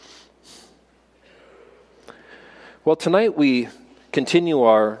Well, tonight we continue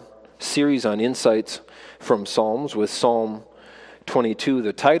our series on insights from Psalms with Psalm 22.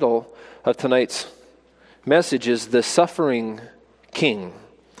 The title of tonight's message is The Suffering King.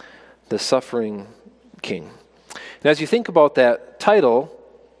 The Suffering King. And as you think about that title,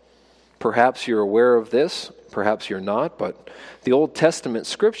 perhaps you're aware of this, perhaps you're not, but the Old Testament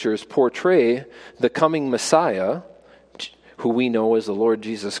scriptures portray the coming Messiah, who we know as the Lord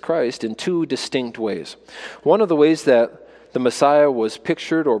Jesus Christ, in two distinct ways. One of the ways that the Messiah was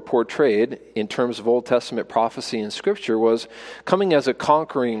pictured or portrayed in terms of Old Testament prophecy and scripture was coming as a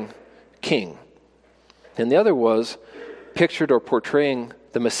conquering king. And the other was pictured or portraying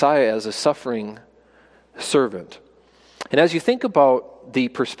the Messiah as a suffering servant. And as you think about the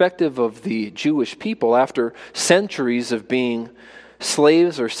perspective of the Jewish people after centuries of being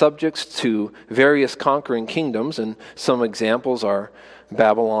slaves or subjects to various conquering kingdoms, and some examples are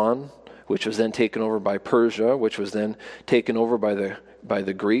Babylon, which was then taken over by Persia, which was then taken over by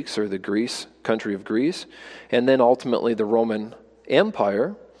the Greeks, or the country of Greece, and then ultimately the Roman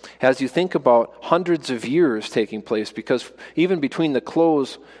Empire. As you think about hundreds of years taking place, because even between the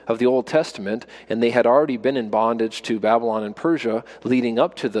close of the Old Testament, and they had already been in bondage to Babylon and Persia leading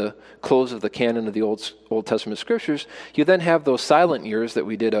up to the close of the canon of the Old Testament scriptures, you then have those silent years that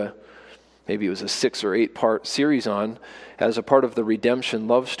we did maybe it was a 6 or 8 part series on as a part of the Redemption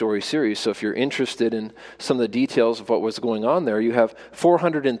Love Story series. So if you're interested in some of the details of what was going on there, you have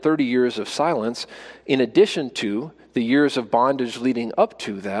 430 years of silence in addition to the years of bondage leading up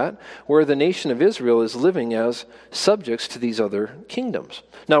to that, where the nation of Israel is living as subjects to these other kingdoms.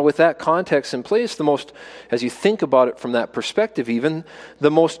 Now, with that context in place, as you think about it from that perspective even, the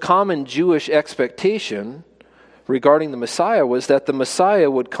most common Jewish expectation regarding the Messiah was that the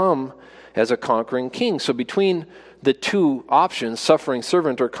Messiah would come as a conquering king. So between the two options, suffering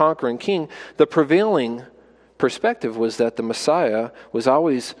servant or conquering king, the prevailing perspective was that the Messiah was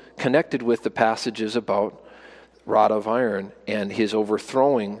always connected with the passages about rod of iron and his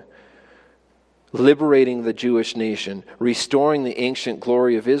overthrowing, liberating the Jewish nation, restoring the ancient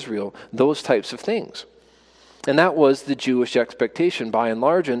glory of Israel, those types of things. And that was the Jewish expectation by and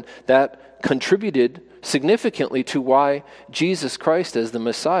large, and that contributed significantly to why Jesus Christ as the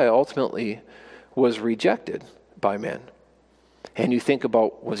Messiah ultimately was rejected by men. And you think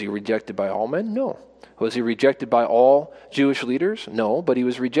about, was he rejected by all men? No. Was he rejected by all Jewish leaders? No, but he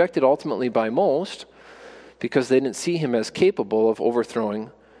was rejected ultimately by most, because they didn't see him as capable of overthrowing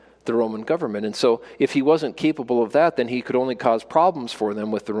the Roman government. And so if he wasn't capable of that, then he could only cause problems for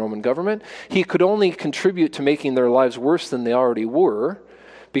them with the Roman government. He could only contribute to making their lives worse than they already were,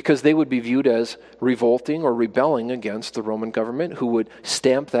 because they would be viewed as revolting or rebelling against the Roman government, who would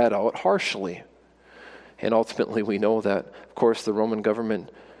stamp that out harshly. And ultimately we know that, of course, the Roman government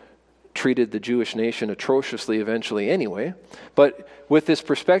treated the Jewish nation atrociously eventually anyway. But with this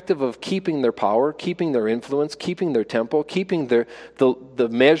perspective of keeping their power, keeping their influence, keeping their temple, keeping the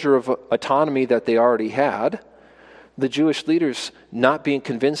measure of autonomy that they already had, the Jewish leaders not being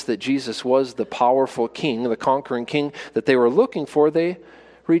convinced that Jesus was the powerful king, the conquering king that they were looking for, they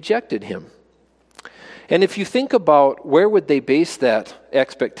rejected him. And if you think about where would they base that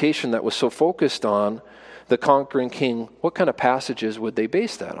expectation that was so focused on the conquering king, what kind of passages would they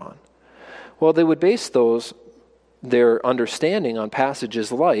base that on? Well, they would base their understanding on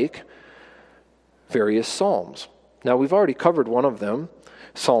passages like various Psalms. Now, we've already covered one of them,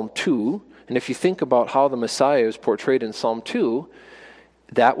 Psalm 2, and if you think about how the Messiah is portrayed in Psalm 2,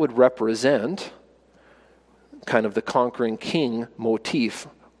 that would represent kind of the conquering king motif,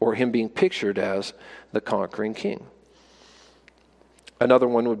 or him being pictured as the conquering king. Another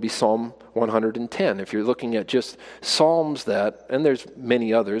one would be Psalm 110. If you're looking at just Psalms and there's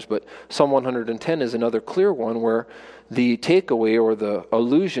many others, but Psalm 110 is another clear one where the takeaway or the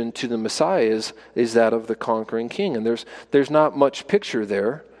allusion to the Messiah is that of the conquering king. And there's not much picture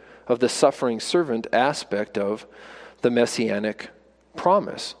there of the suffering servant aspect of the messianic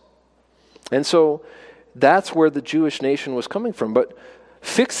promise. And so that's where the Jewish nation was coming from. But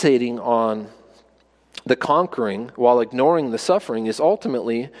fixating on the conquering while ignoring the suffering is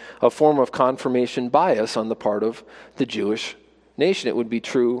ultimately a form of confirmation bias on the part of the Jewish nation. It would be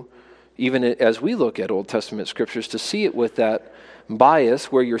true even as we look at Old Testament scriptures to see it with that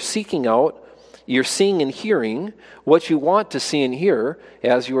bias where you're seeking out, you're seeing and hearing what you want to see and hear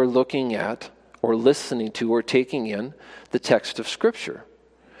as you are looking at or listening to or taking in the text of Scripture.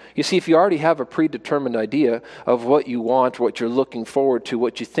 You see, if you already have a predetermined idea of what you want, what you're looking forward to,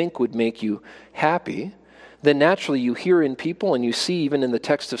 what you think would make you happy, then naturally you hear in people and you see even in the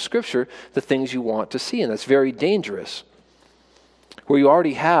text of Scripture the things you want to see, and that's very dangerous. where you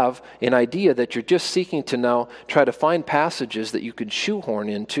already have an idea that you're just seeking to now try to find passages that you could shoehorn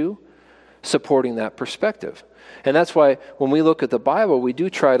into supporting that perspective. And that's why when we look at the Bible, we do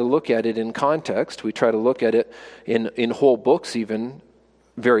try to look at it in context. We try to look at it in whole books even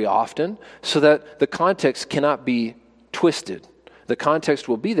very often, so that the context cannot be twisted. The context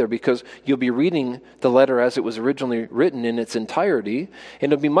will be there because you'll be reading the letter as it was originally written in its entirety,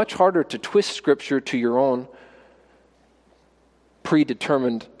 and it'll be much harder to twist Scripture to your own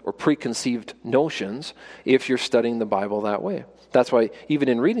predetermined or preconceived notions if you're studying the Bible that way. That's why even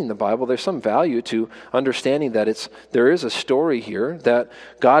in reading the Bible, there's some value to understanding that there is a story here that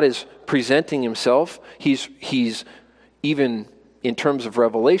God is presenting himself. He's even in terms of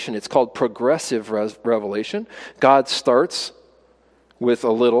revelation, it's called progressive revelation. God starts with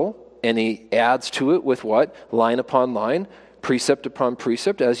a little, and he adds to it with what? Line upon line, precept upon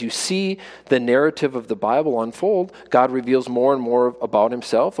precept. As you see the narrative of the Bible unfold, God reveals more and more about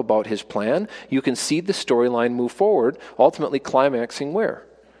himself, about his plan. You can see the storyline move forward, ultimately climaxing where?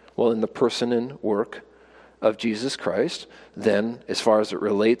 Well, in the person and work of Jesus Christ. Then, as far as it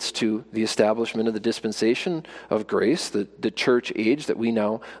relates to the establishment of the dispensation of grace, the church age that we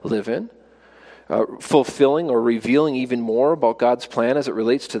now live in, fulfilling or revealing even more about God's plan as it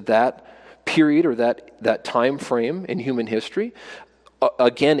relates to that period or that time frame in human history.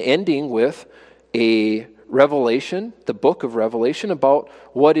 Again, ending with a revelation, the book of Revelation, about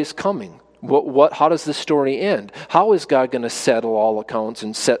what is coming. How does this story end? How is God going to settle all accounts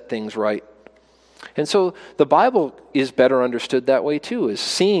and set things right? And so the Bible is better understood that way too, is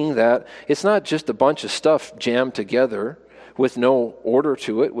seeing that it's not just a bunch of stuff jammed together with no order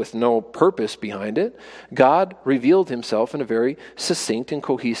to it, with no purpose behind it. God revealed himself in a very succinct and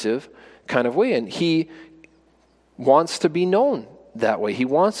cohesive kind of way, and he wants to be known that way. He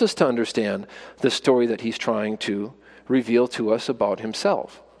wants us to understand the story that he's trying to reveal to us about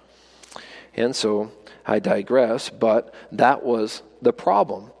himself. And so I digress, but that was the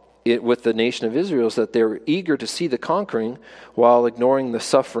problem with the nation of Israel, is that they were eager to see the conquering while ignoring the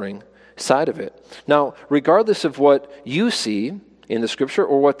suffering side of it. Now, regardless of what you see in the Scripture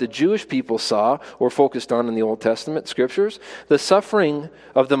or what the Jewish people saw or focused on in the Old Testament Scriptures, the suffering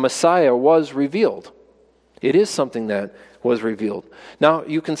of the Messiah was revealed. It is something that was revealed. Now,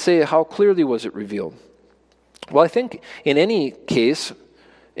 you can say, how clearly was it revealed? Well, I think in any case,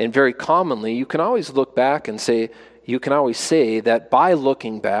 and very commonly, you can always look back and say, you can always say that by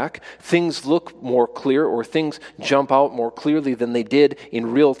looking back, things look more clear or things jump out more clearly than they did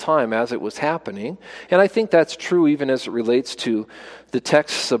in real time as it was happening. And I think that's true even as it relates to the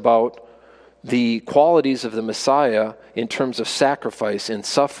texts about the qualities of the Messiah in terms of sacrifice and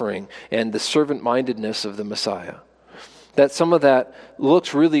suffering and the servant-mindedness of the Messiah. That some of that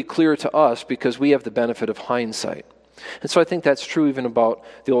looks really clear to us because we have the benefit of hindsight. And so I think that's true even about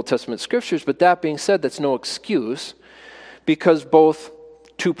the Old Testament Scriptures. But that being said, that's no excuse, because both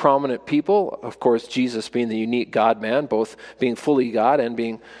two prominent people, of course, Jesus being the unique God-man, both being fully God and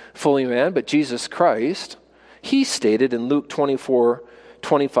being fully man, but Jesus Christ, he stated in Luke 24,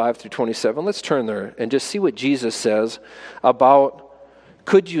 25 through 27, let's turn there and just see what Jesus says about,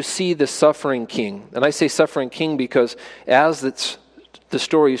 could you see the suffering king? And I say suffering king because as the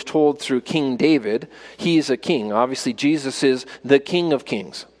story is told through King David, he's a king. Obviously, Jesus is the King of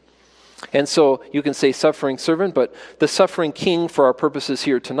Kings. And so you can say suffering servant, but the suffering king for our purposes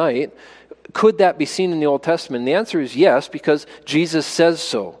here tonight, could that be seen in the Old Testament? And the answer is yes, because Jesus says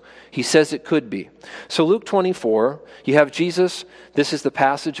so. He says it could be. So Luke 24, you have Jesus. This is the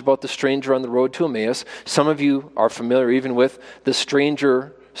passage about the stranger on the road to Emmaus. Some of you are familiar even with the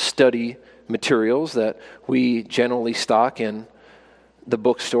stranger study materials that we generally stock in the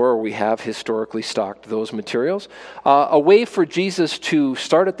bookstore, or we have historically stocked those materials. A way for Jesus to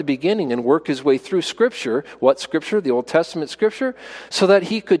start at the beginning and work his way through Scripture. What Scripture? The Old Testament Scripture. So that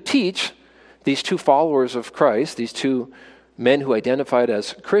he could teach these two followers of Christ, these two men who identified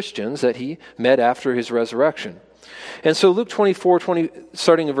as Christians that he met after his resurrection. And so Luke 24,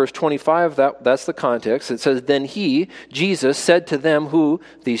 starting in verse 25, that's the context. It says, then he, Jesus, said to them who,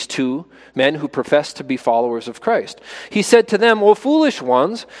 these two men who professed to be followers of Christ. He said to them, O foolish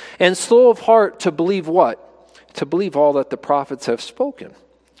ones, and slow of heart to believe what? To believe all that the prophets have spoken.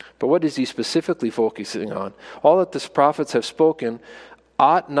 But what is he specifically focusing on? All that the prophets have spoken,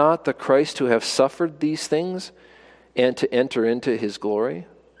 ought not the Christ to have suffered these things and to enter into his glory?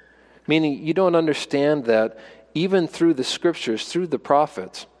 Meaning you don't understand that even through the Scriptures, through the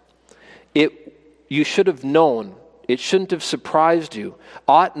prophets, you should have known, It shouldn't have surprised you.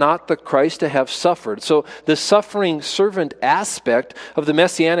 Ought not the Christ to have suffered? So the suffering servant aspect of the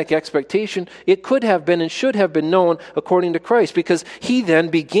messianic expectation, it could have been and should have been known according to Christ, because he then,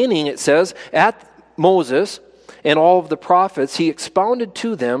 beginning, it says, at Moses and all of the prophets, he expounded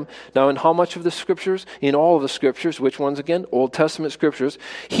to them. Now, in how much of the scriptures? In all of the scriptures. Which ones again? Old Testament scriptures.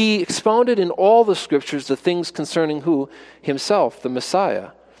 He expounded in all the scriptures the things concerning who? Himself, the Messiah.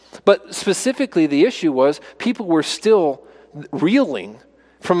 But specifically, the issue was people were still reeling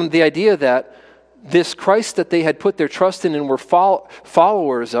from the idea that this Christ that they had put their trust in and were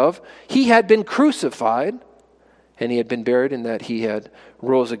followers of, he had been crucified and he had been buried, and that he had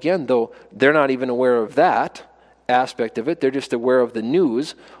rose again, though they're not even aware of that aspect of it. They're just aware of the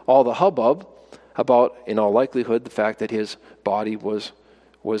news, all the hubbub about, in all likelihood, the fact that his body was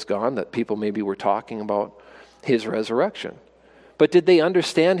gone, that people maybe were talking about his resurrection. But did they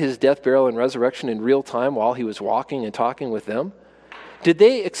understand his death, burial, and resurrection in real time while he was walking and talking with them? Did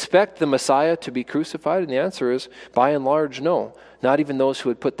they expect the Messiah to be crucified? And the answer is, by and large, no. Not even those who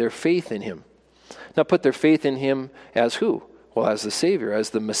had put their faith in him. Now, put their faith in him as who? Well, as the Savior, as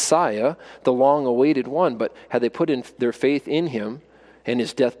the Messiah, the long-awaited one. But had they put in their faith in him and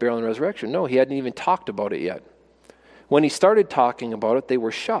his death, burial, and resurrection? No, he hadn't even talked about it yet. When he started talking about it, they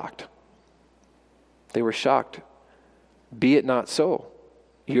were shocked. They were shocked. Be it not so.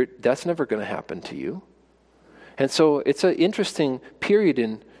 That's never going to happen to you. And so it's an interesting period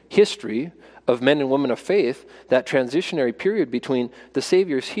in history of men and women of faith, that transitionary period between the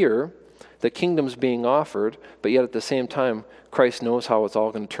Savior's here, the kingdom's being offered, but yet at the same time, Christ knows how it's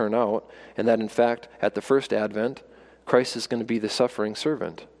all going to turn out, and that in fact, at the first advent, Christ is going to be the suffering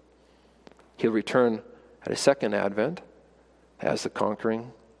servant. He'll return at a second advent as the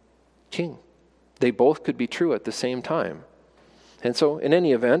conquering king. They both could be true at the same time. And so, in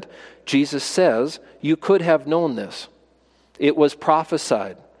any event, Jesus says, you could have known this. It was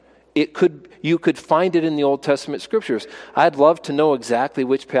prophesied. You could find it in the Old Testament scriptures. I'd love to know exactly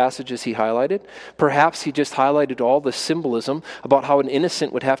which passages he highlighted. Perhaps he just highlighted all the symbolism about how an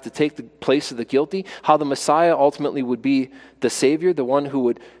innocent would have to take the place of the guilty, how the Messiah ultimately would be the Savior, the one who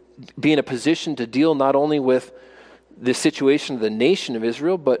would be in a position to deal not only with the situation of the nation of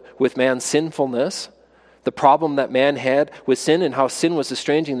Israel, but with man's sinfulness, the problem that man had with sin, and how sin was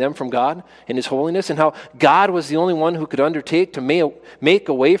estranging them from God and his holiness, and how God was the only one who could undertake to make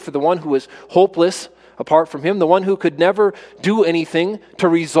a way for the one who was hopeless apart from him, the one who could never do anything to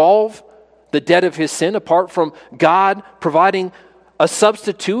resolve the debt of his sin apart from God providing a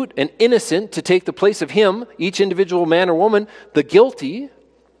substitute, an innocent, to take the place of him, each individual man or woman, the guilty.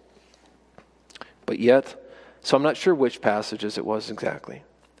 But yet, so I'm not sure which passages it was exactly.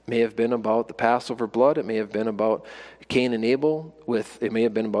 It may have been about the Passover blood. It may have been about Cain and Abel. It may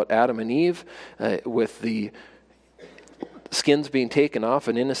have been about Adam and Eve with the skins being taken off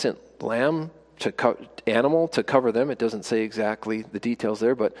an innocent lamb animal to cover them. It doesn't say exactly the details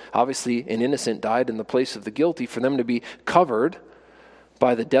there, but obviously an innocent died in the place of the guilty for them to be covered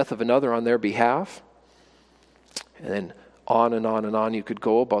by the death of another on their behalf. And then on and on and on you could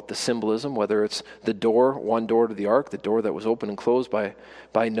go about the symbolism, whether it's the door, one door to the ark, the door that was open and closed by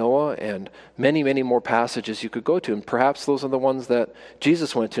Noah, and many, many more passages you could go to. And perhaps those are the ones that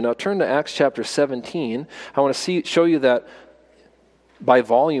Jesus went to. Now turn to Acts chapter 17. I want to show you that by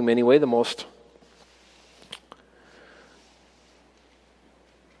volume anyway, the most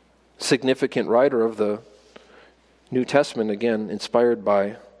significant writer of the New Testament, again, inspired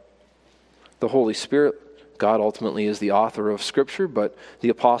by the Holy Spirit. God ultimately is the author of Scripture, but the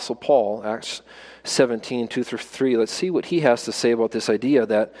Apostle Paul, Acts 17, 2-3, let's see what he has to say about this idea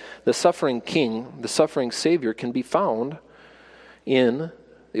that the suffering king, the suffering Savior, can be found in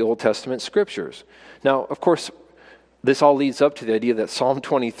the Old Testament Scriptures. Now, of course, this all leads up to the idea that Psalm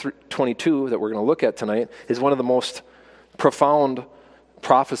 22 that we're going to look at tonight is one of the most profound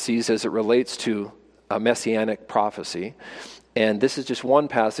prophecies as it relates to a messianic prophecy. And this is just one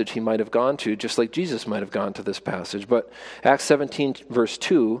passage he might have gone to, just like Jesus might have gone to this passage. But Acts 17, verse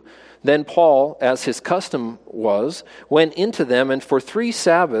 2, then Paul, as his custom was, went into them and for 3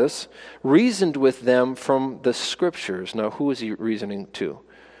 Sabbaths reasoned with them from the Scriptures. Now, who is he reasoning to?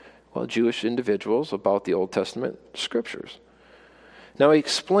 Well, Jewish individuals about the Old Testament Scriptures. Now, he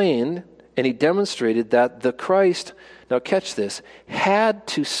explained and he demonstrated that the Christ, now catch this, had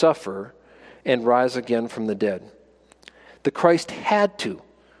to suffer and rise again from the dead. The Christ had to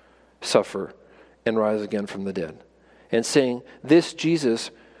suffer and rise again from the dead. And saying, this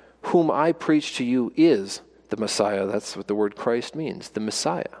Jesus whom I preach to you is the Messiah. That's what the word Christ means, the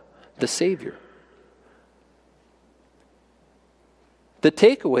Messiah, the Savior. the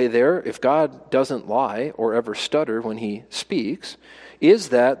takeaway there, if God doesn't lie or ever stutter when he speaks, is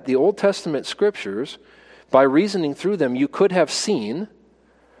that the Old Testament scriptures, by reasoning through them, you could have seen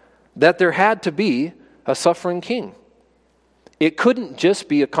that there had to be a suffering king. It couldn't just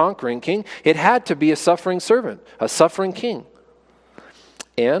be a conquering king. It had to be a suffering servant, a suffering king.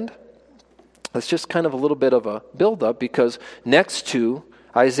 And it's just kind of a little bit of a build-up, because next to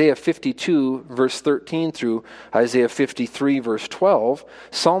Isaiah 52, verse 13 through Isaiah 53, verse 12,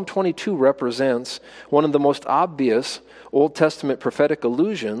 Psalm 22 represents one of the most obvious Old Testament prophetic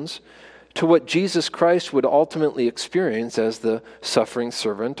allusions to what Jesus Christ would ultimately experience as the suffering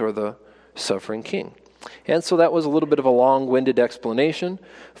servant or the suffering king. And so that was a little bit of a long-winded explanation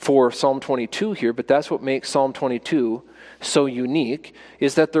for Psalm 22 here, but that's what makes Psalm 22 so unique,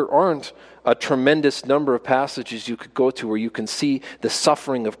 is that there aren't a tremendous number of passages you could go to where you can see the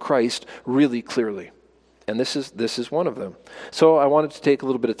suffering of Christ really clearly. And this is one of them. So I wanted to take a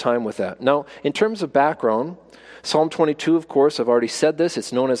little bit of time with that. Now, in terms of background, Psalm 22, of course, I've already said this,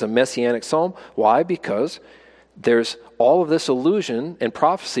 it's known as a messianic psalm. Why? Because there's all of this allusion and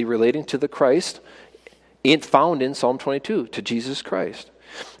prophecy relating to the Christ found in Psalm 22, to Jesus Christ.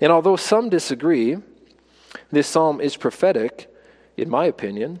 And although some disagree, this psalm is prophetic, in my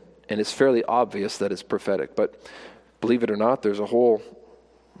opinion, and it's fairly obvious that it's prophetic. But believe it or not, there's a whole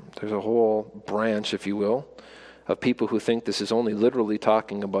branch, if you will, of people who think this is only literally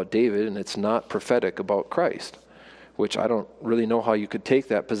talking about David and it's not prophetic about Christ, which I don't really know how you could take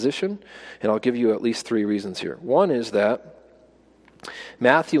that position, and I'll give you at least 3 reasons here. One is that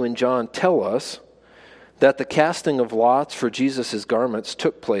Matthew and John tell us that the casting of lots for Jesus' garments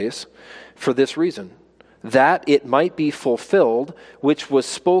took place for this reason, that it might be fulfilled, which was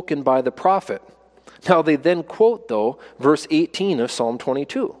spoken by the prophet. Now they then quote, though, verse 18 of Psalm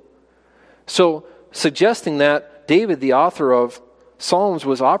 22. So suggesting that David, the author of Psalms,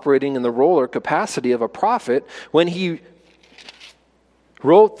 was operating in the role or capacity of a prophet when he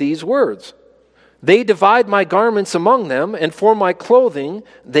wrote these words. They divide my garments among them, and for my clothing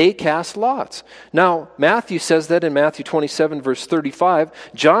they cast lots. Now, Matthew says that in Matthew 27, verse 35.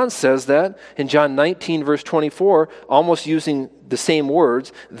 John says that in John 19, verse 24, almost using the same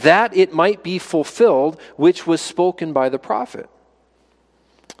words, that it might be fulfilled, which was spoken by the prophet.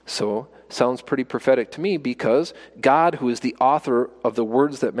 So, sounds pretty prophetic to me, because God, who is the author of the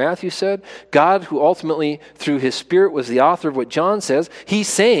words that Matthew said, God, who ultimately through his Spirit was the author of what John says, he's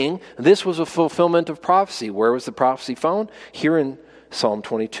saying this was a fulfillment of prophecy. Where was the prophecy found? Here in Psalm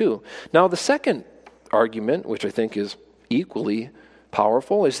 22. Now the second argument, which I think is equally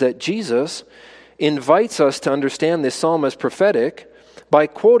powerful, is that Jesus invites us to understand this psalm as prophetic by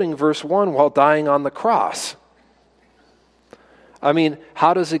quoting verse 1 while dying on the cross. I mean,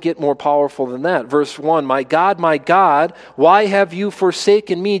 how does it get more powerful than that? Verse 1, my God, why have you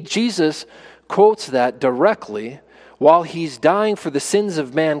forsaken me? Jesus quotes that directly while he's dying for the sins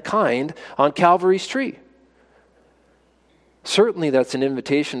of mankind on Calvary's tree. Certainly that's an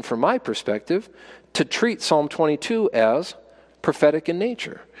invitation from my perspective to treat Psalm 22 as prophetic in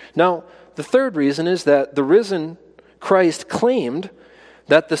nature. Now, the third reason is that the risen Christ claimed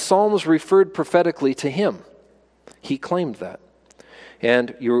that the Psalms referred prophetically to him. He claimed that.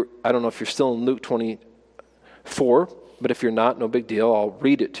 And I don't know if you're still in Luke 24, but if you're not, no big deal. I'll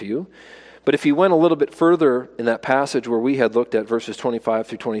read it to you. But if you went a little bit further in that passage where we had looked at verses 25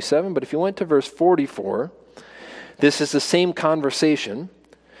 through 27, but if you went to verse 44, this is the same conversation.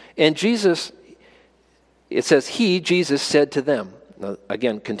 And Jesus, it says, Jesus said to them, now,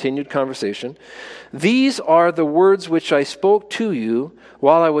 again, continued conversation, these are the words which I spoke to you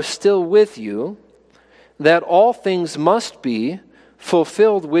while I was still with you, that all things must be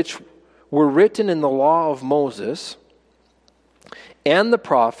fulfilled which were written in the law of Moses and the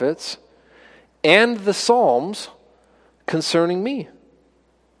prophets and the Psalms concerning me.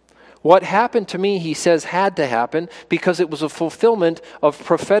 What happened to me, he says, had to happen because it was a fulfillment of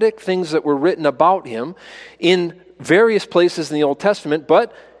prophetic things that were written about him in various places in the Old Testament,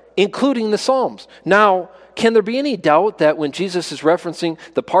 but including the Psalms. Now, can there be any doubt that when Jesus is referencing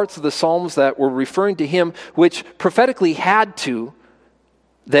the parts of the Psalms that were referring to him, which prophetically had to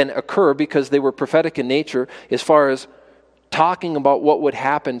then occur because they were prophetic in nature as far as talking about what would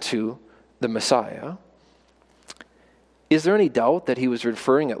happen to the Messiah, is there any doubt that he was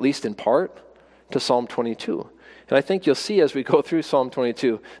referring, at least in part, to Psalm 22? And I think you'll see as we go through Psalm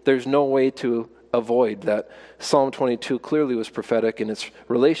 22, there's no way to avoid that Psalm 22 clearly was prophetic in its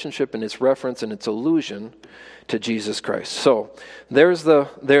relationship and its reference and its allusion to Jesus Christ. So there's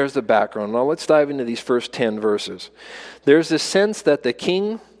the background. Now let's dive into these first 10 verses. There's this sense that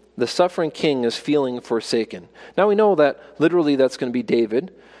the the suffering king is feeling forsaken. Now we know that literally that's going to be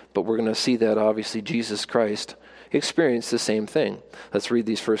David, but we're going to see that obviously Jesus Christ experienced the same thing. Let's read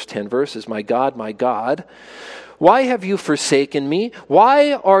these first 10 verses. My God, why have you forsaken me?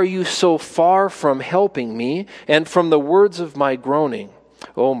 Why are you so far from helping me and from the words of my groaning?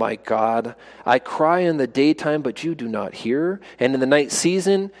 Oh my God, I cry in the daytime, but you do not hear, and in the night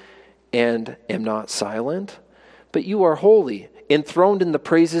season, and am not silent. But you are holy, enthroned in the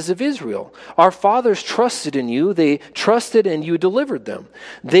praises of Israel. Our fathers trusted in you. They trusted and you delivered them.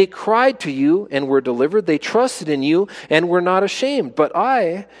 They cried to you and were delivered. They trusted in you and were not ashamed. But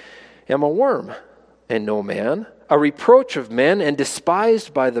I am a worm and no man, a reproach of men and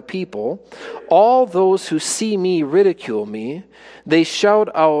despised by the people. All those who see me ridicule me. They shout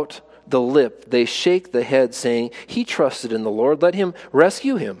out the lip. They shake the head, saying, he trusted in the Lord. Let him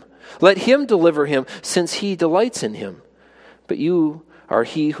rescue him. Let him deliver him, since he delights in him. But you are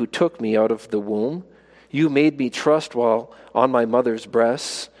he who took me out of the womb. You made me trust while on my mother's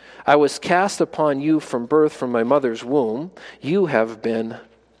breasts. I was cast upon you from birth, from my mother's womb. You have been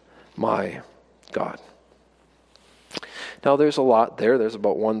my God. Now there's a lot there. There's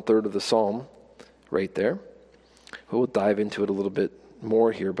about 1/3 of the psalm right there. We'll dive into it a little bit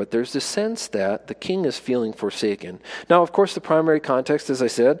more here, but there's this sense that the king is feeling forsaken. Now, of course, the primary context, as I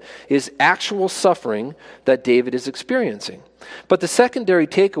said, is actual suffering that David is experiencing. But the secondary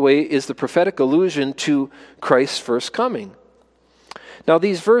takeaway is the prophetic allusion to Christ's first coming. Now,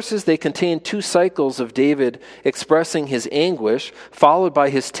 these verses, they contain 2 cycles of David expressing his anguish, followed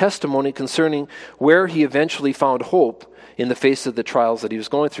by his testimony concerning where he eventually found hope in the face of the trials that he was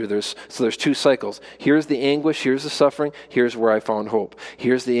going through. There's 2 cycles. Here's the anguish, here's the suffering, here's where I found hope.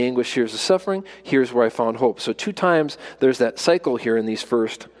 Here's the anguish, here's the suffering, here's where I found hope. So 2 times there's that cycle here in these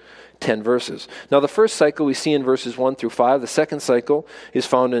first 10 verses. Now the first cycle we see in verses 1 through 5. The second cycle is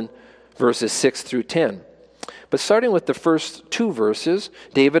found in verses 6 through 10. But starting with the first 2 verses,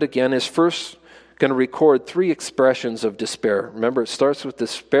 David again is first going to record 3 expressions of despair. Remember, it starts with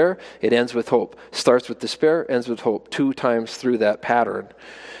despair, it ends with hope. Starts with despair, ends with hope. 2 times through that pattern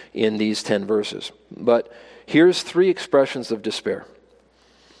in these 10 verses. But here's 3 expressions of despair.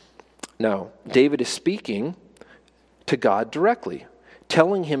 Now, David is speaking to God directly,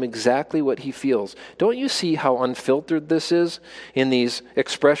 telling him exactly what he feels. Don't you see how unfiltered this is in these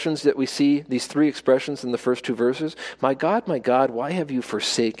expressions that we see, these 3 expressions in the first 2 verses? My God, why have you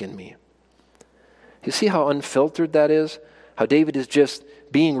forsaken me? You see how unfiltered that is? How David is just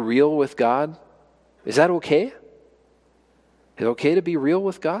being real with God? Is that okay? Is it okay to be real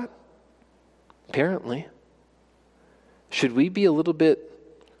with God? Apparently. Should we be a little bit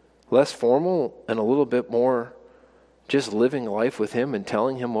less formal and a little bit more just living life with him and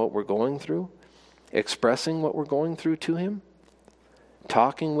telling him what we're going through? Expressing what we're going through to him?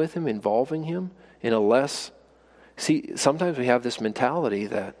 Talking with him, involving him in a less... See, sometimes we have this mentality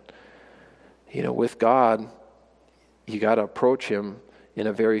that with God, you got to approach him in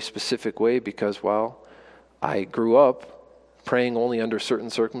a very specific way because, I grew up praying only under certain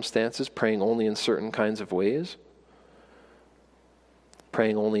circumstances, praying only in certain kinds of ways,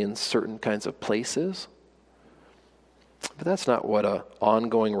 praying only in certain kinds of places. But that's not what an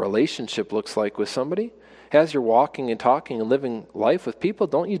ongoing relationship looks like with somebody. As you're walking and talking and living life with people,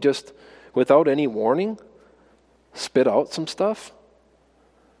 don't you just, without any warning, spit out some stuff?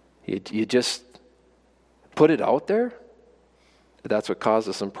 You just put it out there? That's what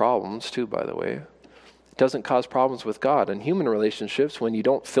causes some problems too, by the way. It doesn't cause problems with God. In human relationships, when you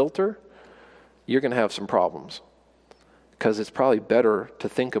don't filter, you're going to have some problems. Because it's probably better to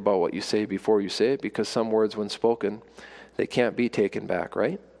think about what you say before you say it, because some words, when spoken, they can't be taken back,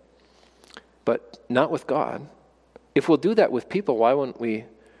 right? But not with God. If we'll do that with people, why wouldn't we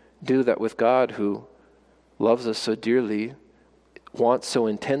do that with God, who loves us so dearly, wants so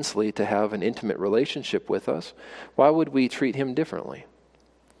intensely to have an intimate relationship with us? Why would we treat him differently?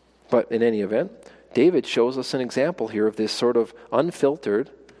 But in any event, David shows us an example here of this sort of unfiltered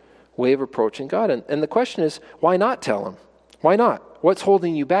way of approaching God. And the question is, why not tell him? Why not? What's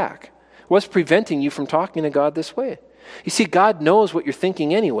holding you back? What's preventing you from talking to God this way? You see, God knows what you're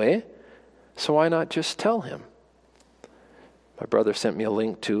thinking anyway, so why not just tell him? My brother sent me a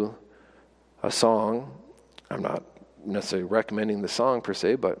link to a song. I'm not necessarily recommending the song per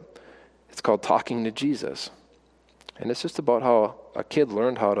se, but it's called Talking to Jesus. And it's just about how a kid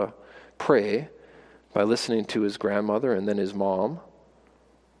learned how to pray by listening to his grandmother and then his mom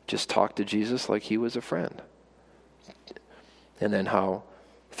just talk to Jesus like he was a friend. And then how,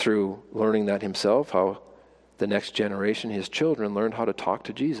 through learning that himself, how the next generation, his children, learned how to talk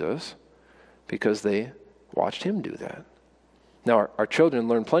to Jesus because they watched him do that. Now, our children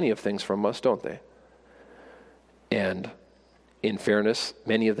learn plenty of things from us, don't they? And in fairness,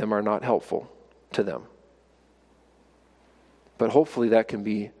 many of them are not helpful to them. But hopefully that can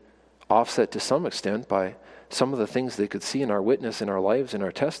be offset to some extent by some of the things they could see in our witness, in our lives, in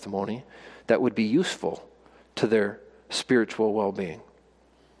our testimony that would be useful to their spiritual well-being.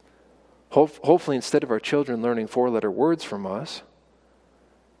 Hopefully, instead of our children learning 4-letter words from us,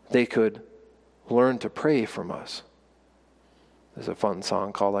 they could learn to pray from us. There's a fun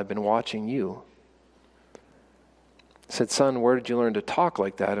song called "I've Been Watching You." I said, "Son, where did you learn to talk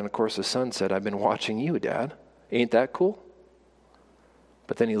like that?" And of course the son said, "I've been watching you, Dad." Ain't that cool?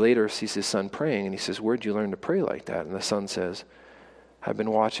 But then he later sees his son praying and he says, "Where'd you learn to pray like that?" And the son says, "I've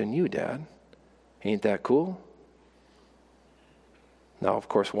been watching you, Dad." Ain't that cool? Now, of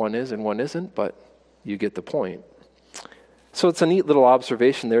course, one is and one isn't, but you get the point. So it's a neat little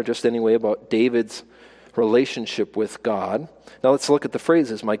observation there, just anyway, about David's relationship with God. Now let's look at the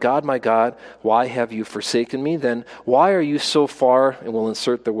phrases. My God, why have you forsaken me? Then, why are you so far? And we'll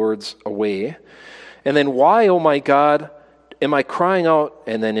insert the words away. And then, why, oh my God, am I crying out?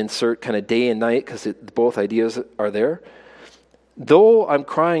 And then insert kind of day and night, because both ideas are there. Though I'm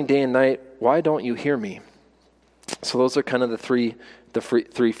crying day and night, why don't you hear me? So those are kind of the three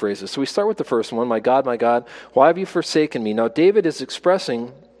phrases. So we start with the first one, my God, why have you forsaken me? Now David is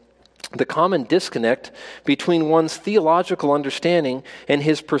expressing the common disconnect between one's theological understanding and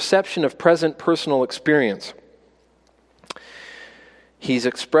his perception of present personal experience. He's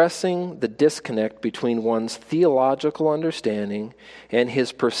expressing the disconnect between one's theological understanding and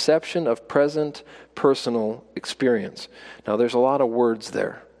his perception of present personal experience. Now, there's a lot of words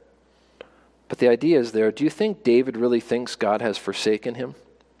there. But the idea is there, do you think David really thinks God has forsaken him?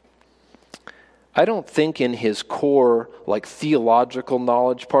 I don't think in his core, theological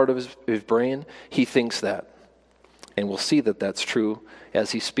knowledge part of his brain, he thinks that. And we'll see that that's true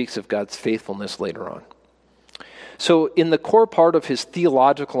as he speaks of God's faithfulness later on. So in the core part of his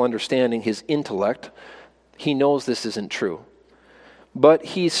theological understanding, his intellect, he knows this isn't true. But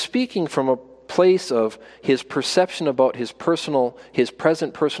he's speaking from a place of his perception about his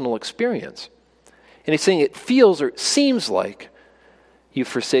present personal experience. And he's saying it feels or it seems like you've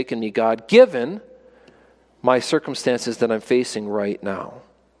forsaken me, God, given my circumstances that I'm facing right now.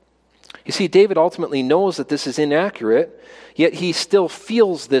 You see, David ultimately knows that this is inaccurate, yet he still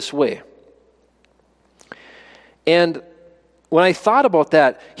feels this way. And when I thought about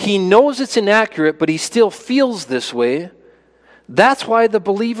that, he knows it's inaccurate, but he still feels this way. That's why the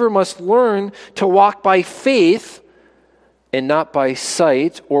believer must learn to walk by faith and not by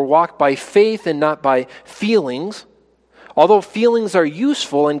sight, or walk by faith and not by feelings. Although feelings are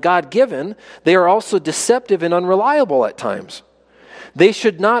useful and God-given, they are also deceptive and unreliable at times. They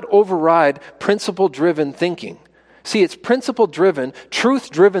should not override principle-driven thinking. See, it's principle-driven,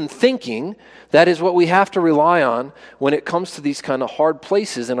 truth-driven thinking that is what we have to rely on when it comes to these kind of hard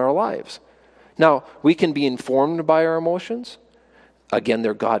places in our lives. Now, we can be informed by our emotions. Again,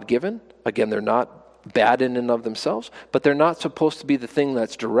 they're God-given. Again, they're not bad in and of themselves, but they're not supposed to be the thing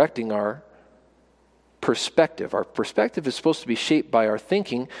that's directing our perspective. Our perspective is supposed to be shaped by our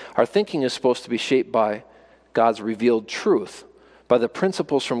thinking. Our thinking is supposed to be shaped by God's revealed truth, by the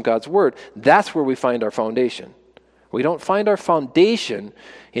principles from God's word. That's where we find our foundation. We don't find our foundation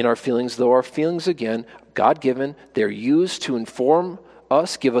in our feelings, though our feelings, again, God-given, they're used to inform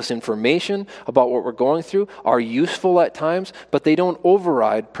us, give us information about what we're going through, are useful at times, but they don't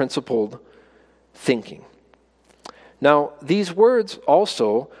override principled thinking. Now, these words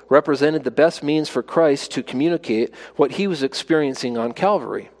also represented the best means for Christ to communicate what he was experiencing on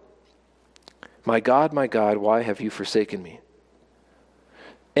Calvary. My God, why have you forsaken me?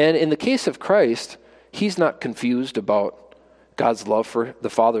 And in the case of Christ, he's not confused about God's love for, the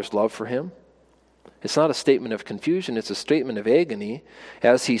Father's love for him. It's not a statement of confusion, it's a statement of agony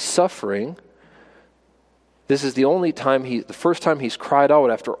as he's suffering. This is the first time he's cried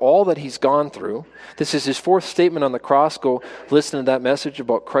out after all that he's gone through. This is his fourth statement on the cross. Go listen to that message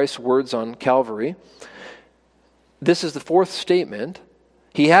about Christ's words on Calvary. This is the fourth statement.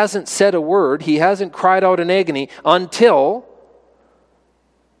 He hasn't said a word. He hasn't cried out in agony until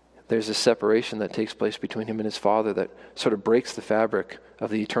there's a separation that takes place between him and his Father that sort of breaks the fabric of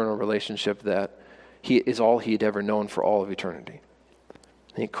the eternal relationship that he is all he'd ever known for all of eternity.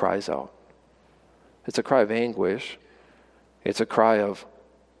 And he cries out. It's a cry of anguish. It's a cry of,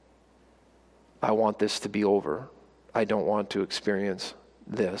 I want this to be over. I don't want to experience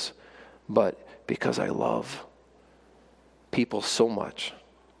this. But because I love people so much,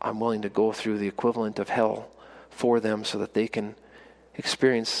 I'm willing to go through the equivalent of hell for them so that they can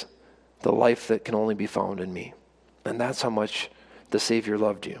experience the life that can only be found in me. And that's how much the Savior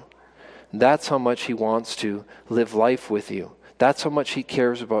loved you. That's how much he wants to live life with you. That's how much he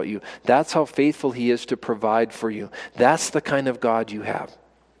cares about you. That's how faithful he is to provide for you. That's the kind of God you have.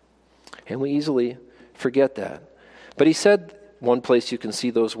 And we easily forget that. But he said, one place you can see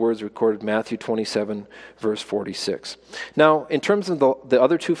those words recorded, Matthew 27, verse 46. Now, in terms of the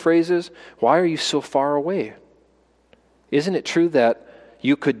other two phrases, why are you so far away? Isn't it true that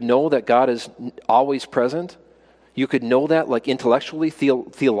you could know that God is always present? You could know that, like intellectually,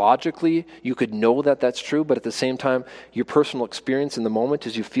 theologically, you could know that that's true, but at the same time, your personal experience in the moment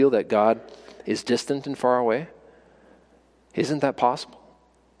is you feel that God is distant and far away? Isn't that possible?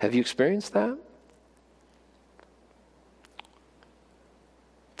 Have you experienced that?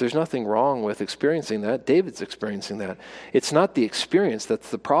 There's nothing wrong with experiencing that. David's experiencing that. It's not the experience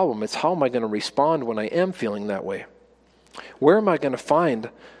that's the problem. It's how am I going to respond when I am feeling that way? Where am I going to find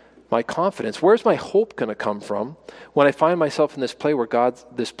my confidence? Where's my hope going to come from when I find myself in this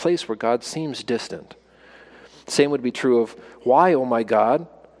place where God seems distant? Same would be true of why, oh my God,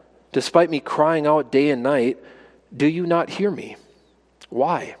 despite me crying out day and night, do you not hear me?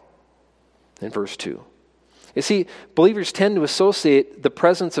 Why? In verse 2. You see, believers tend to associate the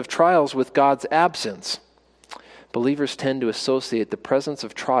presence of trials with God's absence. Believers tend to associate the presence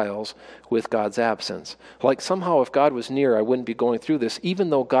of trials with God's absence. Like somehow if God was near, I wouldn't be going through this, even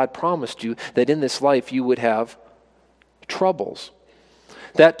though God promised you that in this life you would have troubles.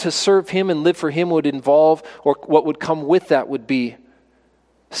 That to serve him and live for him would involve, or what would come with that would be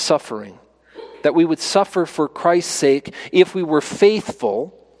suffering. That we would suffer for Christ's sake if we were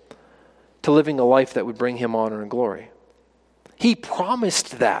faithful to living a life that would bring him honor and glory. He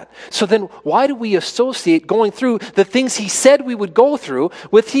promised that. So then why do we associate going through the things he said we would go through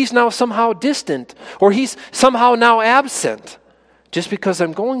with he's now somehow distant or he's somehow now absent just because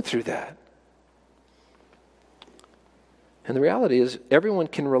I'm going through that? And the reality is everyone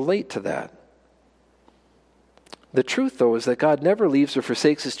can relate to that. The truth, though, is that God never leaves or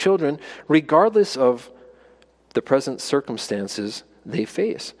forsakes his children regardless of the present circumstances they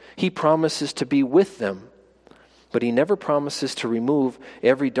face. He promises to be with them. But he never promises to remove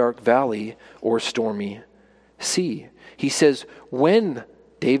every dark valley or stormy sea. He says, when,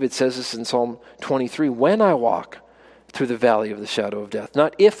 David says this in Psalm 23, when I walk through the valley of the shadow of death,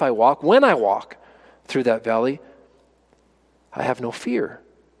 not if I walk, when I walk through that valley, I have no fear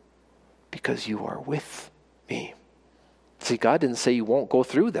because you are with me. See, God didn't say you won't go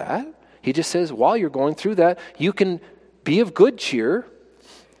through that. He just says while you're going through that, you can be of good cheer.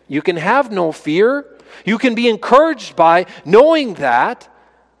 You can have no fear. You can be encouraged by knowing that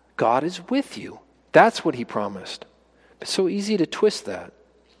God is with you. That's what he promised. It's so easy to twist that.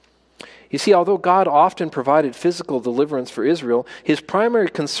 You see, although God often provided physical deliverance for Israel, his primary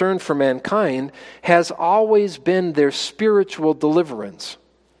concern for mankind has always been their spiritual deliverance.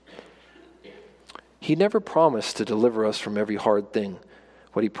 He never promised to deliver us from every hard thing.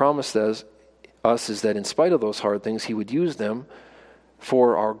 What he promised us is that in spite of those hard things, he would use them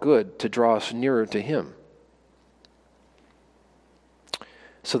for our good, to draw us nearer to him.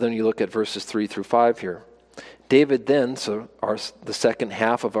 So then you look at verses 3 through 5 here. David then, the second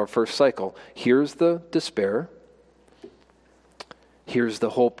half of our first cycle, here's the despair, here's the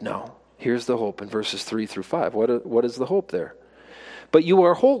hope now. Here's the hope in verses 3 through 5. What is the hope there? But you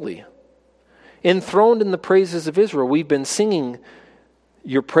are holy, enthroned in the praises of Israel. We've been singing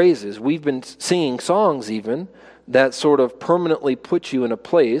your praises. We've been singing songs even that sort of permanently put you in a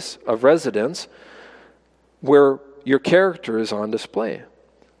place of residence where your character is on display.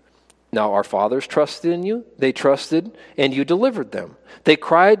 Now, our fathers trusted in you. They trusted, and you delivered them. They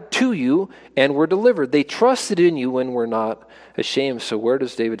cried to you and were delivered. They trusted in you and were not ashamed. So where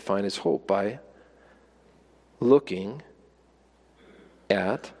does David find his hope? By looking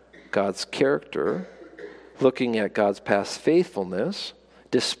at God's character, looking at God's past faithfulness,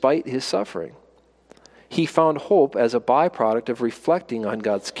 despite his suffering. He found hope as a byproduct of reflecting on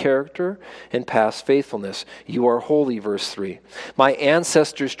God's character and past faithfulness. You are holy, verse 3. My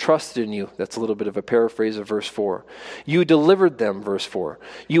ancestors trusted in you. That's a little bit of a paraphrase of verse 4. You delivered them, verse 4.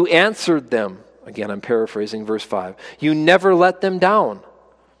 You answered them. Again, I'm paraphrasing verse 5. You never let them down.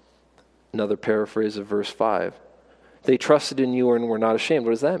 Another paraphrase of verse 5. They trusted in you and were not ashamed.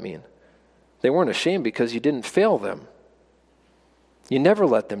 What does that mean? They weren't ashamed because you didn't fail them. You never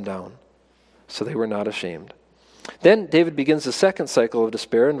let them down. So they were not ashamed. Then David begins the second cycle of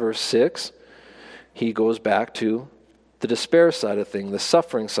despair in verse 6. He goes back to the despair side of things, the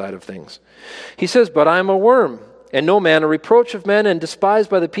suffering side of things. He says, but I am a worm, and no man, a reproach of men, and despised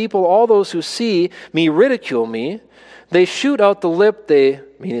by the people. All those who see me ridicule me. They shoot out the lip,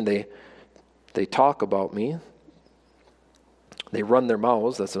 meaning they talk about me. They run their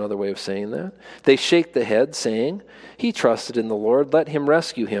mouths, that's another way of saying that. They shake the head, saying, he trusted in the Lord, let him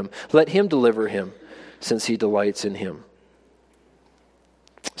rescue him, let him deliver him, since he delights in him.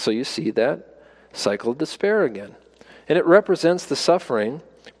 So you see that cycle of despair again. And it represents the suffering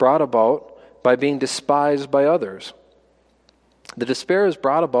brought about by being despised by others. The despair is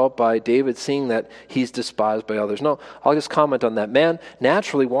brought about by David seeing that he's despised by others. No, I'll just comment on that. Man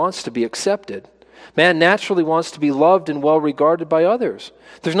naturally wants to be accepted. Man naturally wants to be loved and well regarded by others.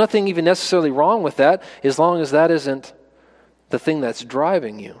 There's nothing even necessarily wrong with that as long as that isn't the thing that's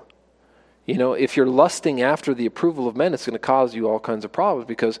driving you. You know, if you're lusting after the approval of men, it's going to cause you all kinds of problems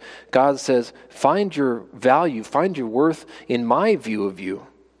because God says, find your value, find your worth in my view of you.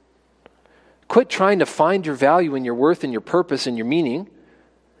 Quit trying to find your value and your worth and your purpose and your meaning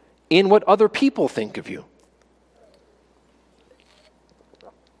in what other people think of you.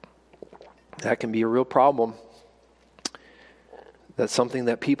 That can be a real problem. That's something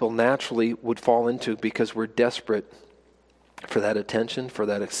that people naturally would fall into because we're desperate for that attention, for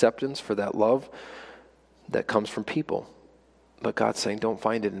that acceptance, for that love that comes from people. But God's saying, don't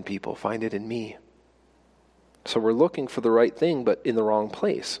find it in people, find it in me. So we're looking for the right thing, but in the wrong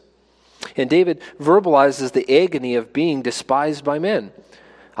place. And David verbalizes the agony of being despised by men.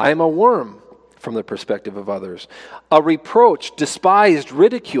 I am a worm from the perspective of others. A reproach, despised,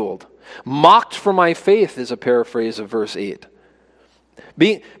 ridiculed. Mocked for my faith is a paraphrase of verse 8.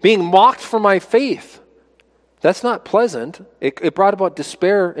 Being mocked for my faith. That's not pleasant. It brought about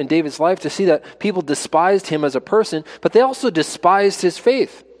despair in David's life to see that people despised him as a person, but they also despised his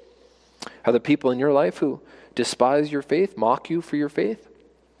faith. Are there people in your life who despise your faith, mock you for your faith?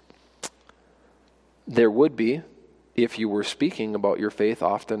 There would be if you were speaking about your faith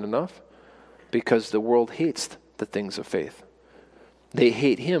often enough, because the world hates the things of faith. They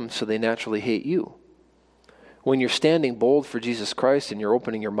hate him, so they naturally hate you. When you're standing bold for Jesus Christ and you're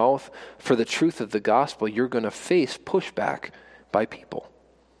opening your mouth for the truth of the gospel, you're going to face pushback by people.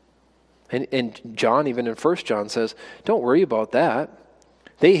 And John, even in 1 John, says, don't worry about that.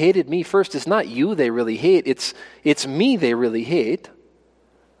 They hated me first. It's not you they really hate. It's me they really hate.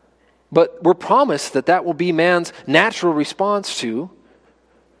 But we're promised that that will be man's natural response to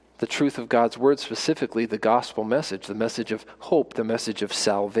the truth of God's word, specifically the gospel message, the message of hope, the message of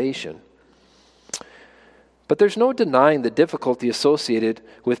salvation. But there's no denying the difficulty associated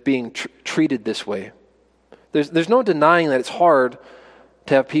with being treated this way. There's no denying that it's hard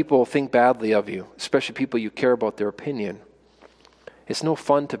to have people think badly of you, especially people you care about their opinion. It's no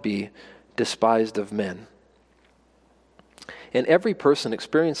fun to be despised of men. And every person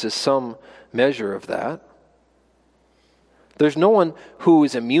experiences some measure of that. There's no one who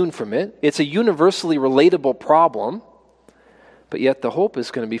is immune from it. It's a universally relatable problem. But yet the hope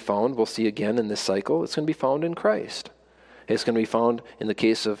is going to be found, we'll see again in this cycle, it's going to be found in Christ. It's going to be found in the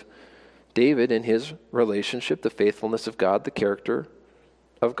case of David in his relationship, the faithfulness of God, the character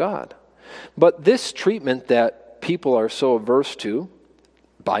of God. But this treatment that people are so averse to,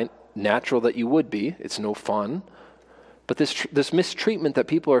 by natural that you would be, it's no fun, but this mistreatment that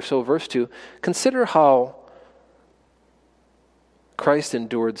people are so averse to, consider how Christ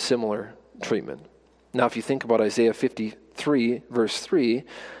endured similar treatment. Now, if you think about Isaiah 53, verse 3,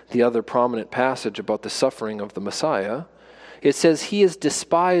 the other prominent passage about the suffering of the Messiah, it says, he is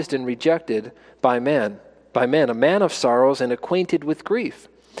despised and rejected by men, a man of sorrows and acquainted with grief.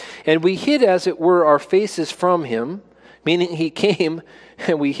 And we hid, as it were, our faces from him, meaning he came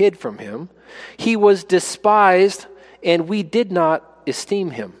and we hid from him. He was despised and we did not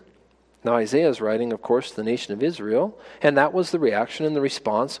esteem him. Now, Isaiah is writing, of course, to the nation of Israel, and that was the reaction and the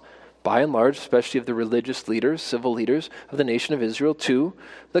response, by and large, especially of the religious leaders, civil leaders of the nation of Israel, to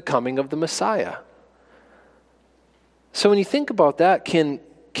the coming of the Messiah. So when you think about that,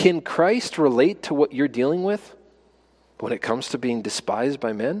 can Christ relate to what you're dealing with when it comes to being despised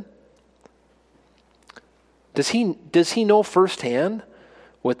by men? Does he know firsthand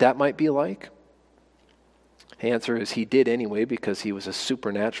what that might be like? The answer is he did anyway, because he was a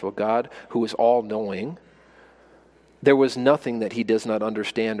supernatural God who was all-knowing. There was nothing that he does not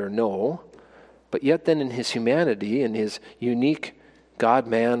understand or know. But yet then in his humanity, in his unique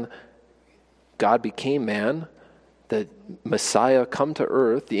God-man, God became man, the Messiah come to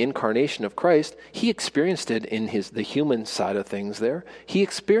earth, the incarnation of Christ, he experienced it in the human side of things there. He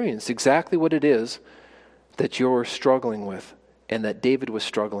experienced exactly what it is that you're struggling with and that David was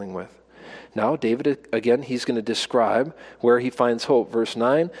struggling with. Now, David, again, he's going to describe where he finds hope. Verse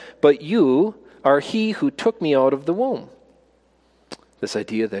 9, but you are he who took me out of the womb. This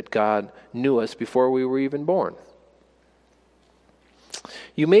idea that God knew us before we were even born.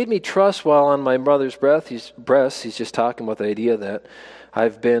 You made me trust while on my mother's breast. He's just talking about the idea that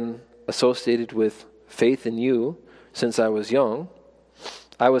I've been associated with faith in you since I was young.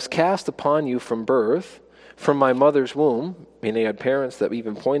 I was cast upon you from birth, from my mother's womb, meaning I had parents that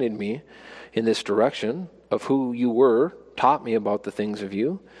even pointed me in this direction of who you were, taught me about the things of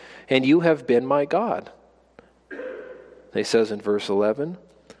you, and you have been my God. He says in verse 11,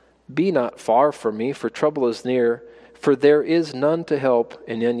 be not far from me, for trouble is near, for there is none to help.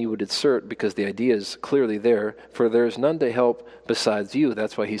 And then you would insert, because the idea is clearly there, for there is none to help besides you.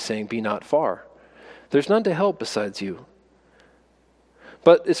 That's why he's saying, be not far. There's none to help besides you.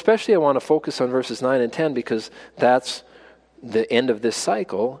 But especially I want to focus on verses 9 and 10 because that's the end of this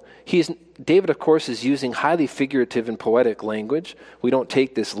cycle. David, of course, is using highly figurative and poetic language. We don't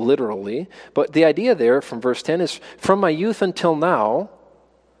take this literally. But the idea there from verse 10 is, from my youth until now,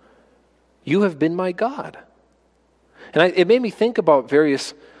 you have been my God. And it made me think about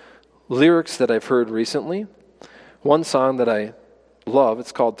various lyrics that I've heard recently. One song that I love,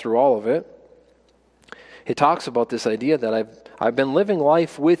 it's called Through All of It. It talks about this idea that I've been living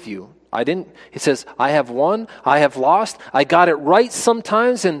life with you. It says, I have won, I have lost, I got it right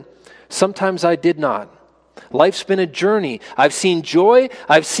sometimes, and sometimes I did not. Life's been a journey. I've seen joy,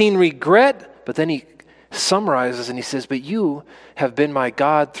 I've seen regret, but then he summarizes and he says, but you have been my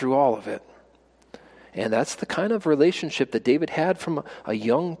God through all of it. And that's the kind of relationship that David had from a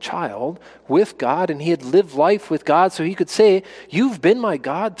young child with God, and he had lived life with God, so he could say, you've been my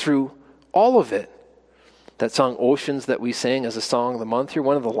God through all of it. That song Oceans that we sang as a song of the month here,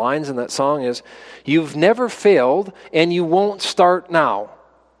 one of the lines in that song is, you've never failed and you won't start now.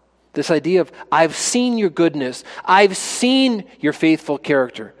 This idea of, I've seen your goodness, I've seen your faithful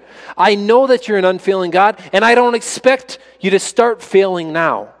character. I know that you're an unfailing God, and I don't expect you to start failing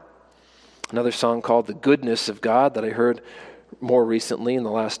now. Another song called The Goodness of God that I heard more recently in the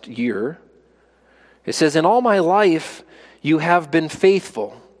last year. It says, in all my life you have been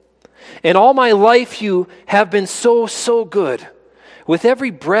faithful. In all my life you have been so, so good. With every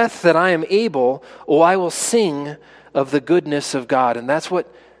breath that I am able, I will sing of the goodness of God. And that's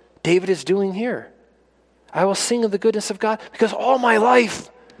what David is doing here. I will sing of the goodness of God because all my life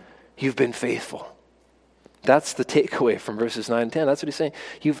you've been faithful. That's the takeaway from verses 9 and 10. That's what he's saying.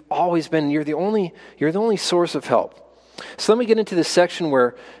 You've always been, you're the only source of help. So let me get into this section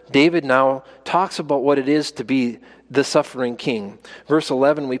where David now talks about what it is to be the suffering king. Verse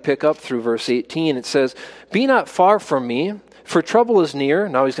 11, we pick up through verse 18. It says, be not far from me, for trouble is near.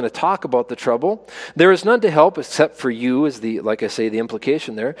 Now he's going to talk about the trouble. There is none to help except for you, is the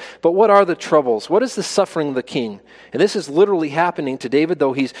implication there. But what are the troubles? What is the suffering of the king? And this is literally happening to David,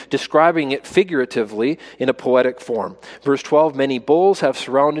 though he's describing it figuratively in a poetic form. Verse 12, many bulls have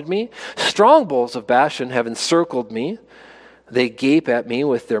surrounded me. Strong bulls of Bashan have encircled me. They gape at me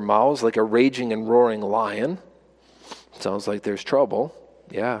with their mouths like a raging and roaring lion. Sounds like there's trouble.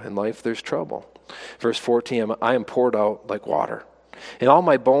 Yeah, in life there's trouble. Verse 14, I am poured out like water, and all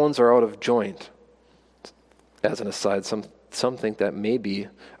my bones are out of joint. As an aside, some think that may be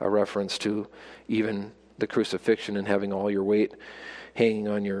a reference to even the crucifixion and having all your weight hanging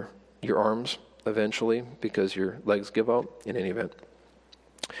on your arms eventually because your legs give out. In any event,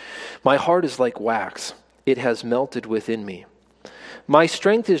 my heart is like wax. It has melted within me. My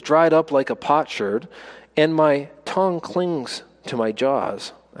strength is dried up like a potsherd, and my tongue clings to my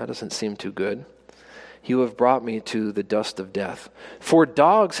jaws. That doesn't seem too good. You have brought me to the dust of death. For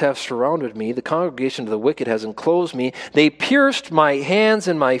dogs have surrounded me. The congregation of the wicked has enclosed me. They pierced my hands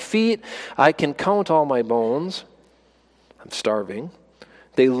and my feet. I can count all my bones. I'm starving.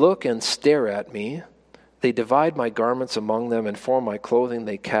 They look and stare at me. They divide my garments among them, and for my clothing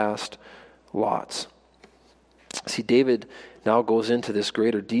they cast lots. See, David now goes into this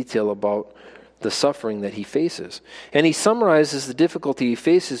greater detail about the suffering that he faces. And he summarizes the difficulty he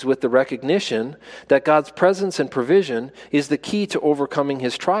faces with the recognition that God's presence and provision is the key to overcoming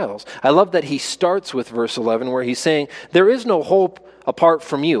his trials. I love that he starts with verse 11 where he's saying, there is no hope apart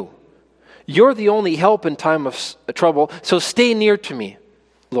from you. You're the only help in time of trouble, so stay near to me,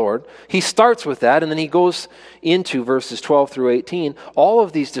 Lord. He starts with that, and then he goes into verses 12 through 18, all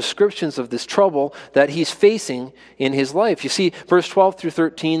of these descriptions of this trouble that he's facing in his life. You see, verse 12 through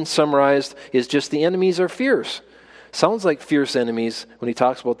 13 summarized is just the enemies are fierce. Sounds like fierce enemies when he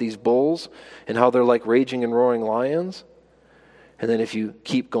talks about these bulls and how they're like raging and roaring lions. And then if you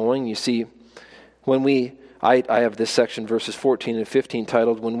keep going, you see, when we I have this section, verses 14 and 15,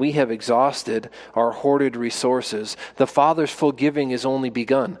 titled, "When we have exhausted our hoarded resources, the Father's full giving is only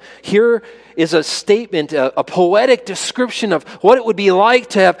begun." Here is a statement, a poetic description of what it would be like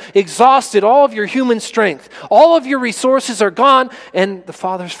to have exhausted all of your human strength. All of your resources are gone, and the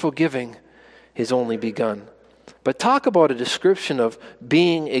Father's full giving is only begun. But talk about a description of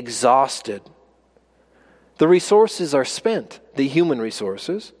being exhausted. The resources are spent, the human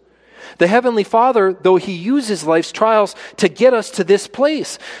resources. The Heavenly Father, though He uses life's trials to get us to this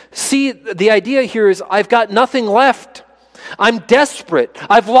place. See, the idea here is I've got nothing left. I'm desperate.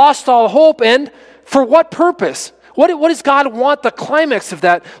 I've lost all hope. And for what purpose? What does God want the climax of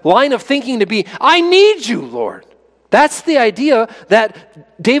that line of thinking to be? I need you, Lord. That's the idea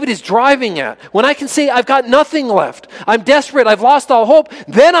that David is driving at. When I can say I've got nothing left, I'm desperate, I've lost all hope,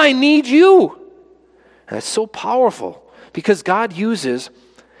 then I need you. And it's so powerful because God uses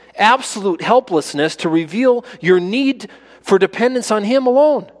absolute helplessness to reveal your need for dependence on Him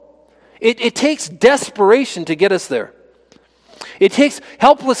alone. It takes desperation to get us there. It takes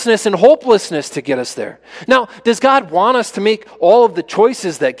helplessness and hopelessness to get us there. Now, does God want us to make all of the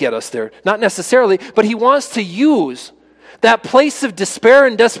choices that get us there? Not necessarily, but He wants to use that place of despair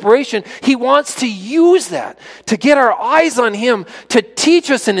and desperation. He wants to use that to get our eyes on Him, to teach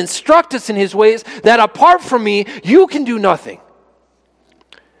us and instruct us in His ways, that apart from me, you can do nothing.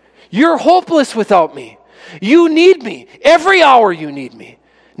 You're hopeless without me. You need me. Every hour you need me.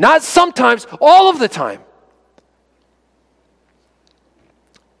 Not sometimes, all of the time.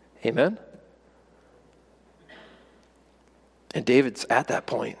 Amen? And David's at that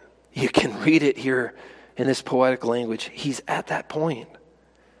point. You can read it here in this poetic language. He's at that point.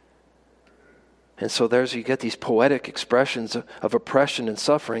 And so you get these poetic expressions of oppression and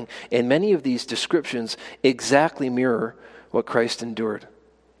suffering, and many of these descriptions exactly mirror what Christ endured.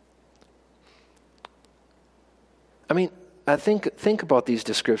 I mean, I think about these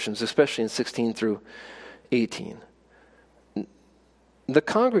descriptions, especially in 16 through 18. The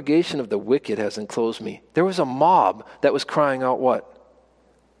congregation of the wicked has enclosed me. There was a mob that was crying out what?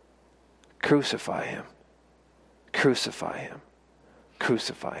 Crucify him. Crucify him.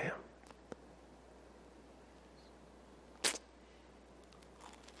 Crucify him.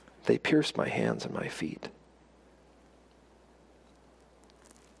 They pierced my hands and my feet.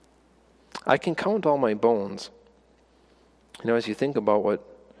 I can count all my bones. You know, as you think about what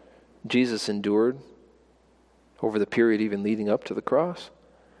Jesus endured over the period even leading up to the cross,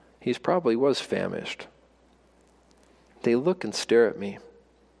 He probably was famished. They look and stare at me.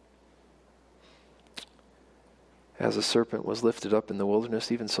 As a serpent was lifted up in the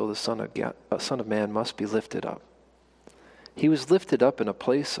wilderness, even so the Son of Man must be lifted up. He was lifted up in a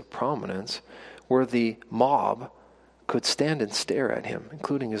place of prominence where the mob could stand and stare at Him,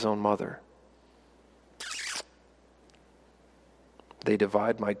 including His own mother. They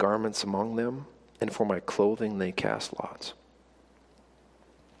divide my garments among them, and for my clothing they cast lots.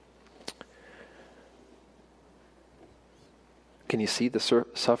 Can you see the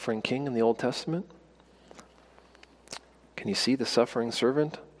suffering king in the Old Testament? Can you see the suffering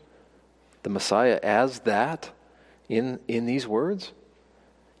servant, the Messiah, as that in these words?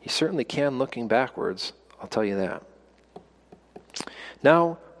 You certainly can, looking backwards, I'll tell you that.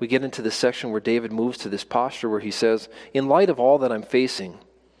 Now we get into the section where David moves to this posture where he says, in light of all that I'm facing,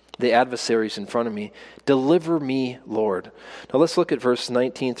 the adversaries in front of me, deliver me, Lord. Now let's look at verse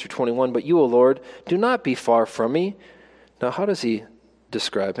 19 through 21. But you, O Lord, do not be far from me. Now how does he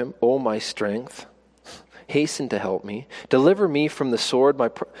describe him? O my strength, hasten to help me. Deliver me from the sword,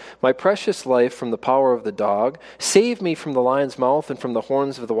 my precious life from the power of the dog. Save me from the lion's mouth and from the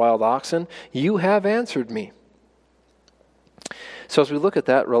horns of the wild oxen. You have answered me. So as we look at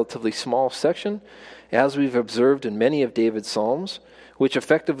that relatively small section, as we've observed in many of David's psalms, which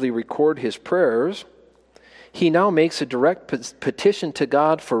effectively record his prayers, he now makes a direct petition to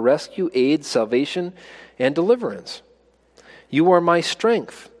God for rescue, aid, salvation, and deliverance. You are my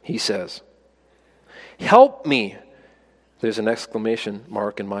strength, he says. Help me. There's an exclamation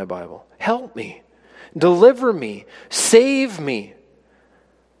mark in my Bible. Help me. Deliver me. Save me.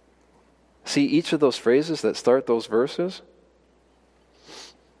 See each of those phrases that start those verses?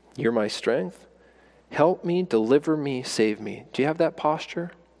 You're my strength. Help me, deliver me, save me. Do you have that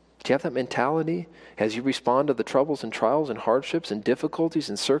posture? Do you have that mentality as you respond to the troubles and trials and hardships and difficulties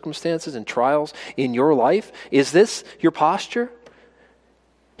and circumstances and trials in your life? Is this your posture?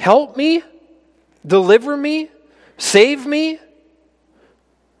 Help me, deliver me, save me.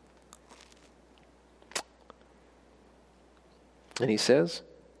 And he says,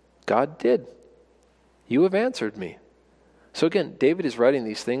 God did. You have answered me. So again, David is writing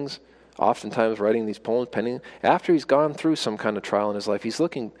these things oftentimes writing these poems, penning, after he's gone through some kind of trial in his life, he's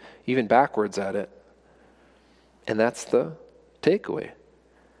looking even backwards at it. And that's the takeaway.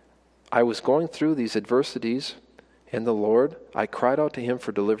 I was going through these adversities, and the Lord, I cried out to him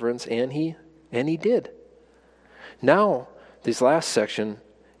for deliverance, and he did. Now, this last section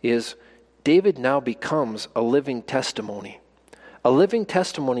is David now becomes a living testimony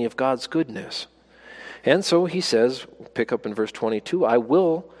of God's goodness. And so he says, pick up in verse 22, I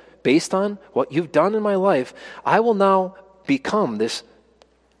will, based on what you've done in my life, I will now become this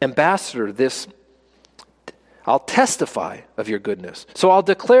ambassador, I'll testify of your goodness. So I'll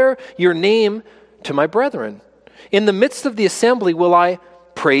declare your name to my brethren. In the midst of the assembly will I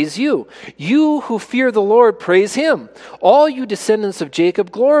praise you. You who fear the Lord, praise him. All you descendants of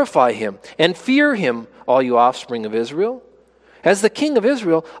Jacob, glorify him and fear him, all you offspring of Israel. As the king of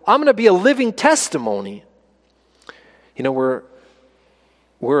Israel, I'm going to be a living testimony. You know,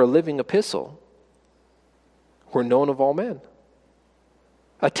 we're a living epistle. We're known of all men.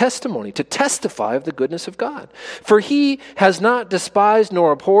 A testimony, to testify of the goodness of God. For he has not despised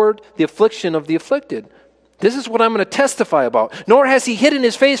nor abhorred the affliction of the afflicted. This is what I'm going to testify about. Nor has he hidden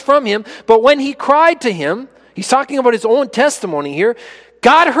his face from him, but when he cried to him, he's talking about his own testimony here,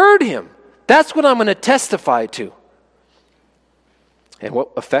 God heard him. That's what I'm going to testify to. And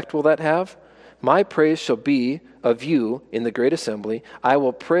what effect will that have? My praise shall be of you in the great assembly. I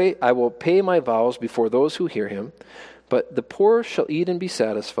will pay my vows before those who hear him. But the poor shall eat and be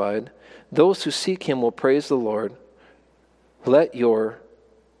satisfied. Those who seek him will praise the Lord. Let your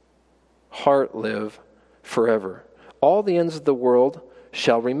heart live forever. All the ends of the world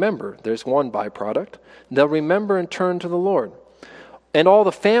shall remember. There's one byproduct. They'll remember and turn to the Lord. And all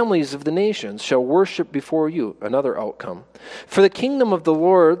the families of the nations shall worship before you. Another outcome. For the kingdom of the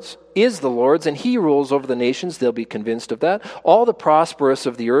Lord's is the Lord's, and he rules over the nations. They'll be convinced of that. All the prosperous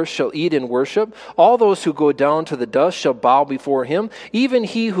of the earth shall eat and worship. All those who go down to the dust shall bow before him, even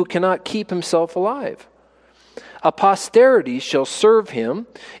he who cannot keep himself alive. A posterity shall serve him.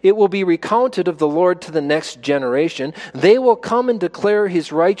 It will be recounted of the Lord to the next generation. They will come and declare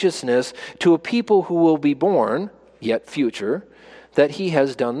his righteousness to a people who will be born, yet future, that he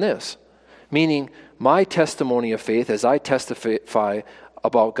has done this. Meaning, my testimony of faith, as I testify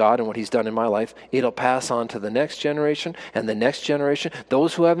about God and what he's done in my life, it'll pass on to the next generation and the next generation,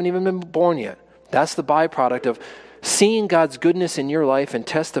 those who haven't even been born yet. That's the byproduct of seeing God's goodness in your life and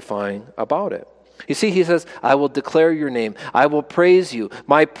testifying about it. You see, he says, I will declare your name. I will praise you.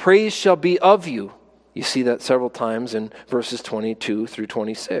 My praise shall be of you. You see that several times in verses 22 through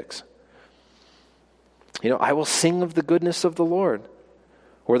 26. You know, I will sing of the goodness of the Lord.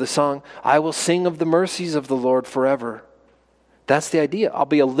 Or the song, I will sing of the mercies of the Lord forever. That's the idea. I'll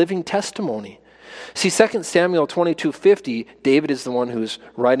be a living testimony. See, 2 Samuel 22:50, David is the one who's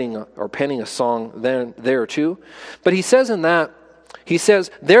writing or penning a song there too. But he says in that, he says,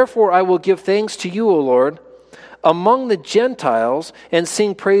 therefore I will give thanks to you, O Lord, among the Gentiles, and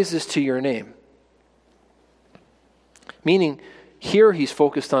sing praises to your name. Meaning, here he's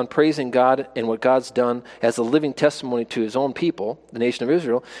focused on praising God and what God's done as a living testimony to his own people, the nation of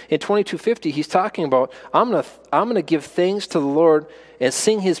Israel. In 22:50, he's talking about, I'm going to give thanks to the Lord and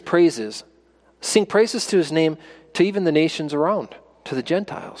sing his praises. Sing praises to his name to even the nations around, to the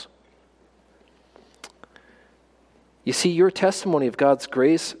Gentiles. You see, your testimony of God's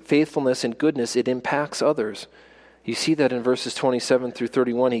grace, faithfulness, and goodness, it impacts others. You see that in verses 27 through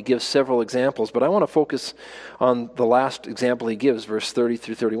 31. He gives several examples, but I want to focus on the last example he gives, verse 30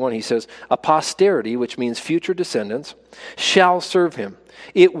 through 31. He says, a posterity, which means future descendants, shall serve him.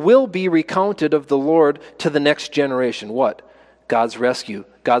 It will be recounted of the Lord to the next generation. What? God's rescue,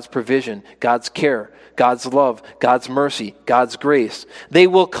 God's provision, God's care, God's love, God's mercy, God's grace. They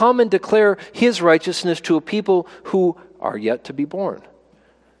will come and declare his righteousness to a people who are yet to be born.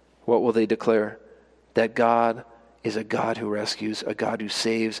 What will they declare? That God is a God who rescues, a God who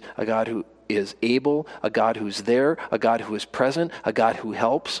saves, a God who is able, a God who's there, a God who is present, a God who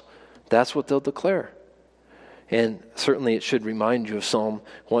helps. That's what they'll declare. And certainly it should remind you of Psalm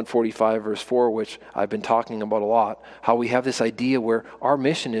 145 verse 4, which I've been talking about a lot, how we have this idea where our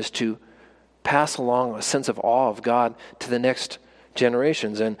mission is to pass along a sense of awe of God to the next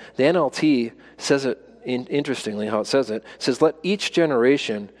generations. And the NLT says it, interestingly how it says, let each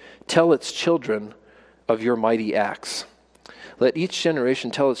generation tell its children of your mighty acts. Let each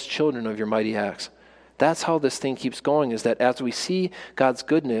generation tell its children of your mighty acts. That's how this thing keeps going, is that as we see God's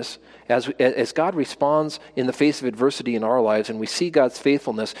goodness, as God responds in the face of adversity in our lives, and we see God's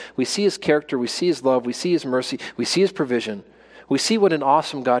faithfulness, we see his character, we see his love, we see his mercy, we see his provision, we see what an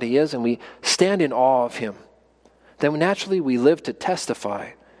awesome God he is, and we stand in awe of him. Then naturally we live to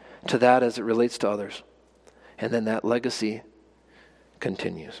testify to that as it relates to others. And then that legacy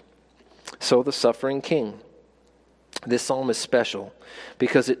continues. So the suffering king. This psalm is special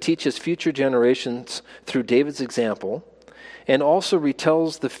because it teaches future generations through David's example and also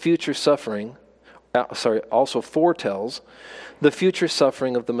retells the future suffering, also foretells the future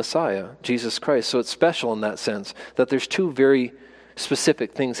suffering of the Messiah, Jesus Christ. So it's special in that sense that there's two very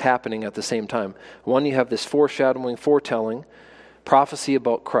specific things happening at the same time. One, you have this foreshadowing, foretelling, prophecy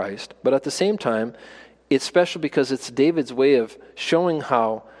about Christ, but at the same time, it's special because it's David's way of showing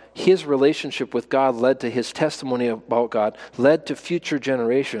how his relationship with God led to his testimony about God, led to future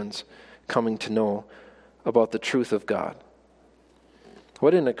generations coming to know about the truth of God.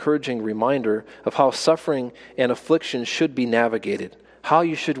 What an encouraging reminder of how suffering and affliction should be navigated, how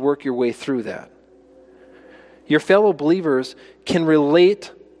you should work your way through that. Your fellow believers can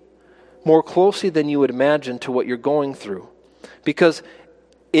relate more closely than you would imagine to what you're going through, because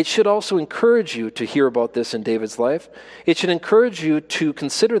it should also encourage you to hear about this in David's life. It should encourage you to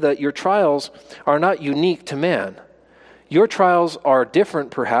consider that your trials are not unique to man. Your trials are different,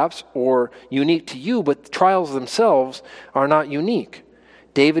 perhaps, or unique to you, but the trials themselves are not unique.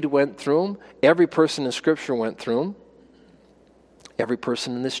 David went through them. Every person in Scripture went through them. Every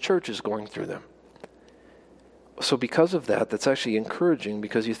person in this church is going through them. So because of that, that's actually encouraging,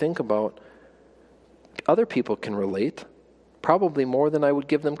 because you think about other people can relate, probably more than I would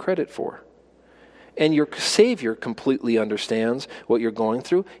give them credit for. And your Savior completely understands what you're going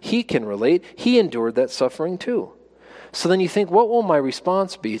through. He can relate. He endured that suffering too. So then you think, what will my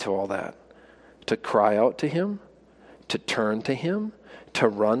response be to all that? To cry out to Him? To turn to Him? To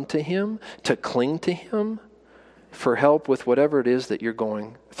run to Him? To cling to Him for help with whatever it is that you're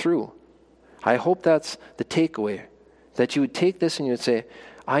going through? I hope that's the takeaway, that you would take this and you would say,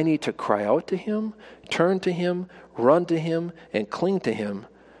 I need to cry out to Him, turn to Him, run to Him, and cling to Him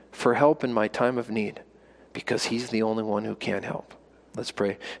for help in my time of need, because He's the only one who can help. Let's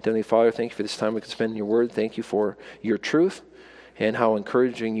pray. Heavenly Father, thank you for this time we can spend in your word. Thank you for your truth and how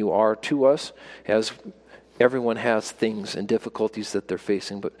encouraging you are to us, as everyone has things and difficulties that they're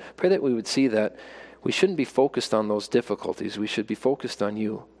facing. But pray that we would see that we shouldn't be focused on those difficulties. We should be focused on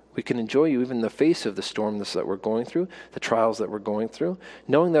you. We can enjoy you even in the face of the storms that we're going through, the trials that we're going through,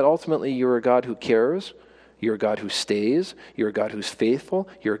 knowing that ultimately you're a God who cares, you're a God who stays, you're a God who's faithful,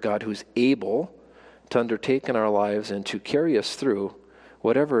 you're a God who's able to undertake in our lives and to carry us through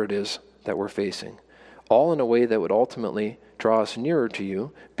whatever it is that we're facing, all in a way that would ultimately draw us nearer to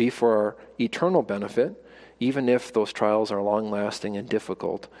you, be for our eternal benefit, even if those trials are long-lasting and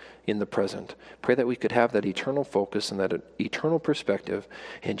difficult in the present. Pray that we could have that eternal focus and that eternal perspective.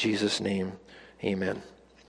 In Jesus' name, amen.